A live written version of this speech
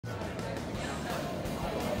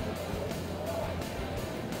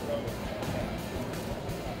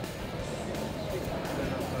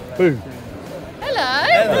Boo. Hello.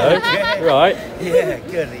 Hello. Right. Yeah,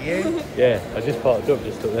 good. Are you? Yeah, I just parked up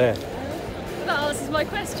just up there. That answers my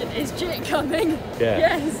question. Is Jit coming? Yeah.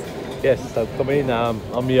 Yes. Yes, I'm coming in. I'm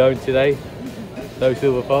on my own today. No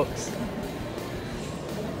Silver Fox.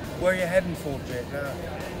 Where are you heading for, Jit, now?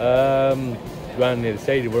 Round near the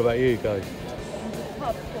stadium. What about you guys?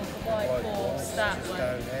 Pub called the White Horse that way.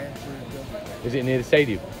 Down there. Is it near the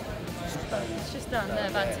stadium? It's just down there,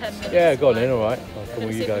 about 10 minutes. Yeah, go on away. in, alright. I'll come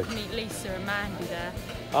with you guys. We can meet Lisa and Mandy there.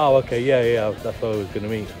 Oh, okay, yeah, that's what I was going to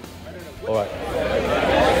meet. Alright.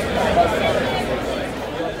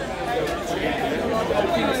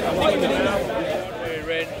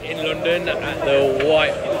 We're in London at the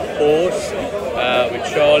White Horse with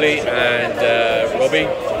Charlie and Robbie.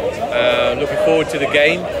 Looking forward to the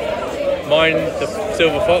game. The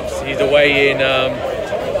Silver Fox, he's away in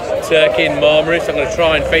Turkey in Marmaris. I'm going to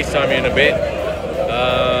try and FaceTime you in a bit.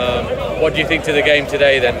 What do you think to the game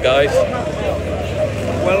today then, guys?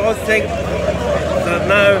 Well, I think that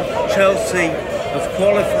now Chelsea have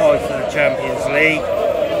qualified for the Champions League.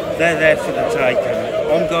 They're there for the taking.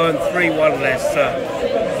 I'm going 3-1 Leicester,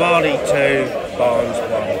 Vardy 2, Barnes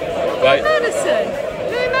 1. Right. Madison?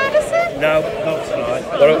 Madison? No, not tonight.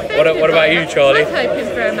 What about you, Charlie? I'm hoping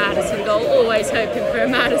for a Madison goal. Always hoping for a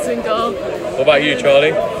Madison goal. What about you,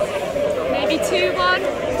 Charlie? Maybe 2-1.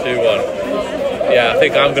 2-1. Yeah, I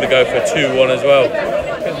think I'm going to go for 2-1 as well.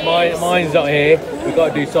 Because mine's not here. We've got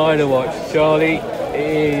to do cider watch. Charlie,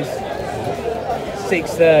 it is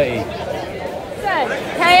 6:30. So,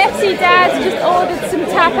 KFC Dad's just ordered some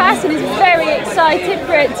tapas and is very excited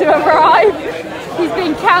for it to arrive. He's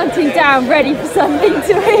been counting down, ready for something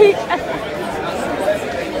to eat.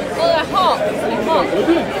 Oh, they're hot.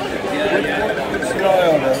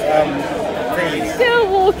 Still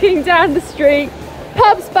walking down the street.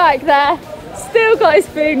 Pub's back there. Still got his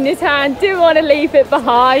food in his hand. Didn't want to leave it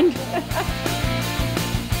behind.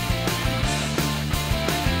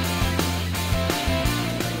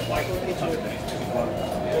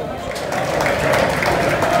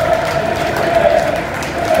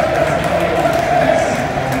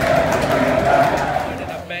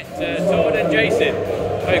 Jason.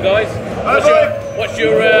 Hey guys, what's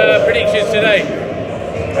your predictions today?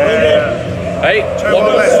 Hey,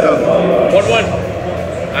 2-1 Leicester. 1-1.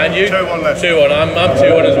 And you? 2-1 Leicester. 2-1. I'm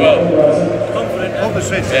 2-1 as well. Confident. Of the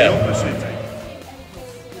city. Yeah. Of the city.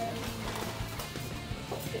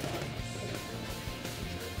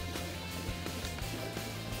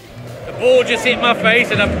 The ball just hit my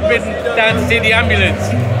face and I've been down to see the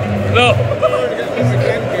ambulance. Look.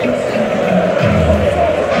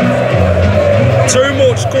 Too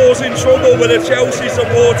much causing trouble with the Chelsea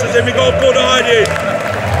supporters if we got good hiding.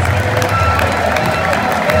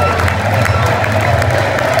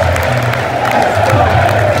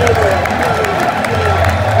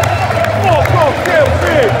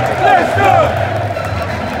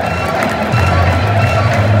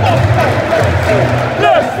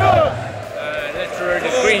 Leicester in the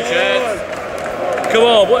green shirts. Come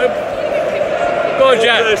on, what? Go on,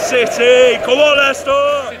 Jack. The City, come on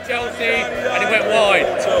Leicester! Chelsea, and he went wide.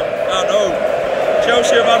 I know.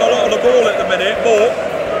 Chelsea have had a lot of the ball at the minute, but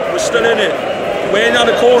we're still in it. We ain't had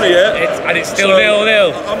a corner yet. And it's still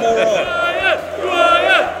 0-0. I'm alright.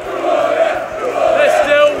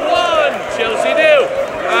 Leicester 1, Chelsea 0,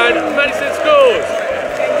 and Madison scores.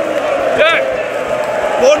 Jack.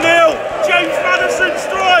 1-0. James Madison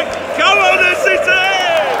strike. Come on, the City!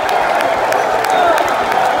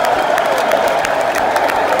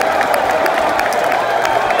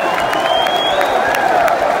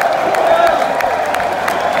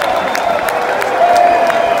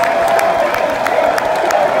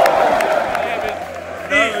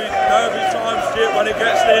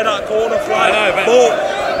 Corner flag, but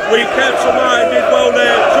we kept some eye and did well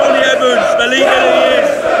there. Johnny Evans, the leader he is,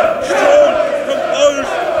 strong,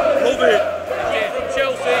 composed, love it. From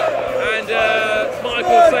Chelsea, and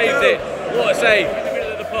Michael saves it. What a save! In the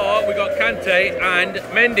middle of the park, we got Kante and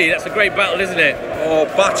Mendy. That's a great battle, isn't it? Oh,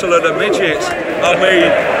 battle of the midgets. I mean,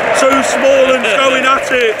 two small ones going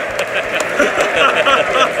at it.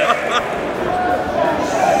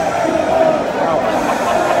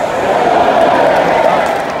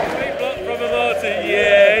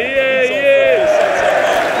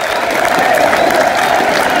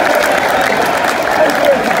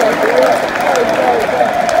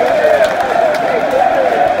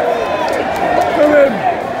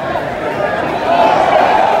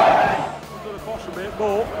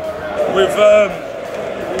 We've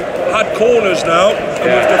had corners now, and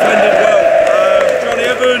we've defended well. Johnny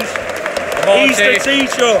Evans, he's the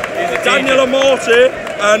teacher. Daniel and Marty,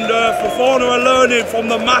 and Fofana are learning from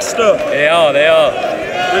the master. They are.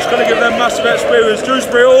 It's going to give them massive experience.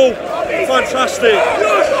 Dewsbury all fantastic.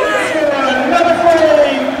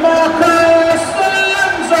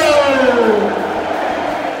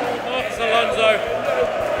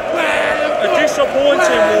 A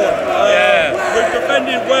disappointing one. We've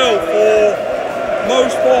defended well for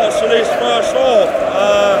most parts of this first half.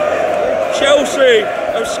 Chelsea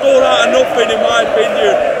have scored out of nothing, in my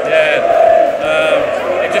opinion.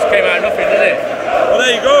 It just came out of nothing, didn't it? Well,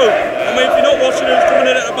 there you go. I mean, if you're not watching who's coming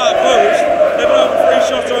in at the back post, they've got a free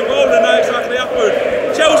shot on goal, and that exactly happened.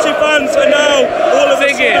 Chelsea fans are now all of a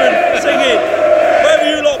sudden singing. Where have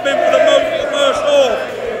you lot been for the first half?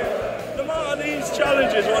 The amount of these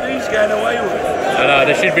challenges, what he's getting away with. I know,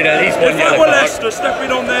 there should be at least one yellow card. If that were card. Leicester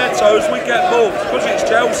stepping on their toes, we get booked. Because it's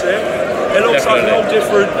Chelsea, it looks like a whole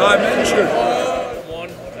different dimension.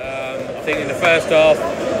 I think in the first half,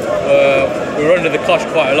 we were under the cosh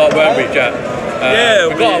quite a lot, weren't we, Jack?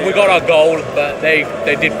 We got our goal, but they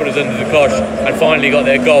did put us under the cosh and finally got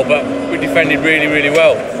their goal, but we defended really, really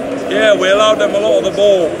well. Yeah, we allowed them a lot of the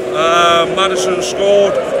ball. Madison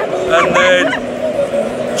scored, and then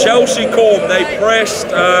Chelsea come, they pressed.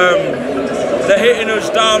 They're hitting us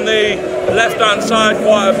down the left-hand side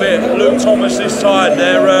quite a bit. Luke Thomas's side,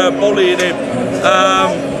 they're bullying him.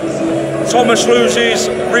 Thomas loses,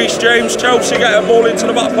 Reece James, Chelsea get a ball into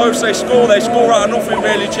the back post, they score out of nothing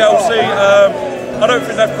really, Chelsea. I don't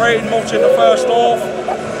think they've created much in the first half,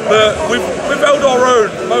 but we've held our own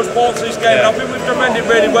most parts of this game. I think we've defended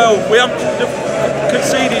really well. We haven't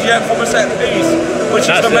conceded yet from a set piece, which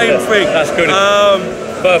is the main thing. That's good.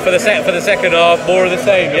 But for the second half, more of the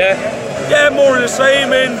same, yeah? Yeah, more of the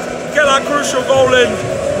same, and get that crucial goal in,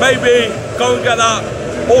 maybe go and get that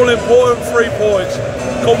all-important 3 points.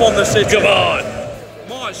 Come on, the City. Come on.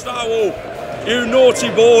 Mike Starwell, you naughty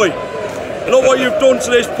boy. Look what you've done to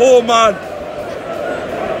this poor man.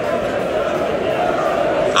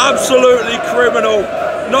 Absolutely criminal.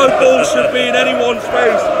 No ball should be in anyone's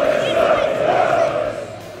face.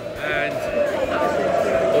 And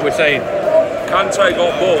what we're saying? Kante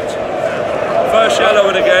got booked. First yellow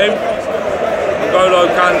of the game. Golo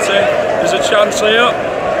Kante. There's a chance here,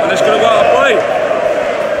 and it's going to go out of play.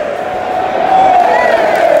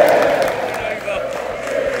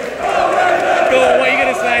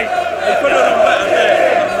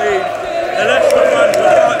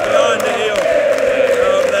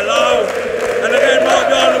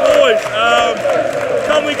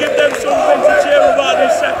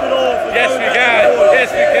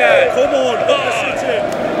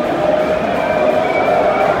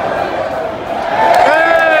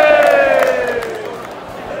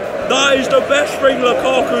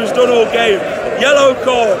 Lukaku's done all game. Yellow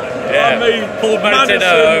card. I mean, pulled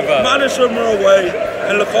Madison were away,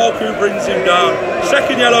 and Lukaku brings him down.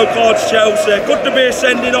 Second yellow card to Chelsea. Could there be a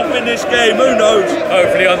sending off in this game? Who knows?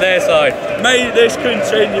 Hopefully on their side. May this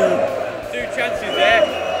continue. 2 chances there.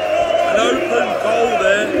 An open goal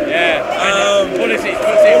there. Yeah. Pulisic.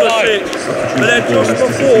 But then just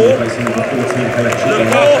before,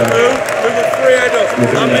 Lukaku with a free header.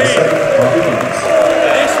 I mean,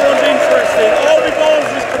 this one's interesting.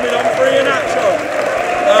 Free in action.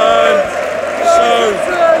 So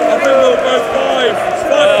I think we'll go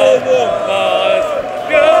 5-4-1.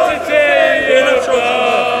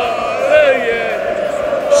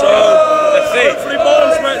 So hopefully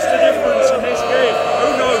Barnes makes the difference in this game. Who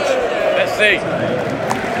knows? Let's see.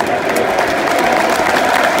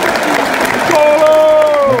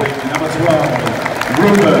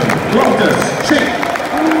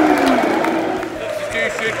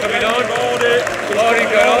 Substitution coming on. Loading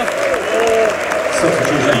going on.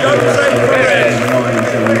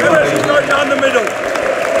 Perez is going down the middle.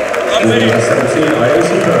 I mean,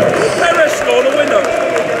 Perez scored a winner.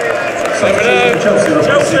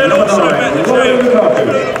 Chelsea also met the change.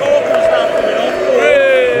 Lukaku's now coming on.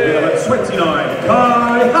 Number 29,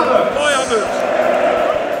 Kai Havertz.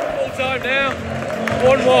 Full time now.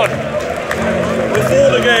 1-1. Before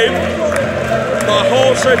the game, my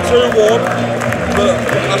heart said 2-1. But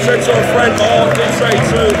I said to a friend, my heart did say 2.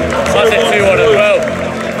 I said 2-1 as well.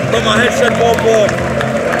 But my head said 1-1.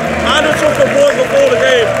 Anna took a point before the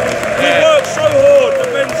game. We worked so hard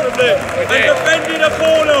defensively. And defending a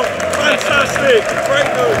corner. Fantastic.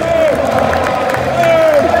 Great move.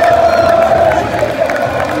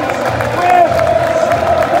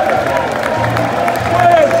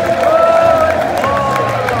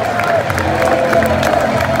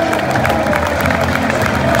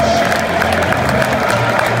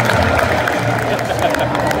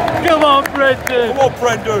 Come on,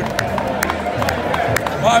 Brendan.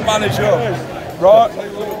 My manager. Right.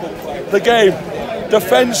 The game.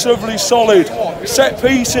 Defensively solid. Set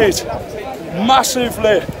pieces.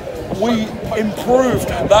 massively. We improved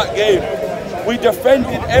that game. We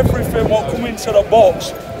defended everything what come into the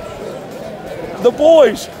box. The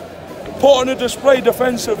boys put on a display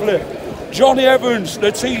defensively. Johnny Evans,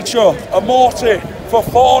 the teacher, and Marty,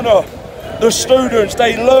 Fafana, the students,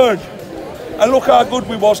 they learned. And look how good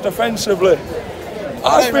we was defensively.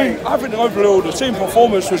 I think overall the team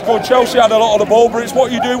performance was good. Chelsea had a lot of the ball, but it's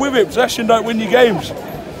what you do with it. Possession don't win your games.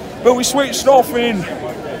 But we switched off in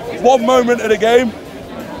one moment of the game.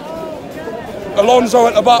 Alonso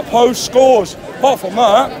at the back post scores. Apart from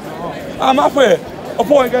that, I'm happy. A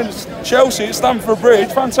point against Chelsea at Stamford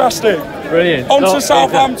Bridge, fantastic. Brilliant. On to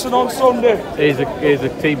Southampton on Sunday. Here's the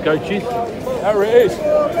team coaches. There it is.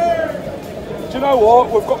 Do you know what?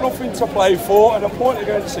 We've got nothing to play for, and a point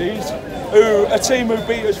against these, a team who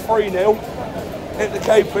beat us 3-0 at the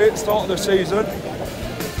KP at the start of the season.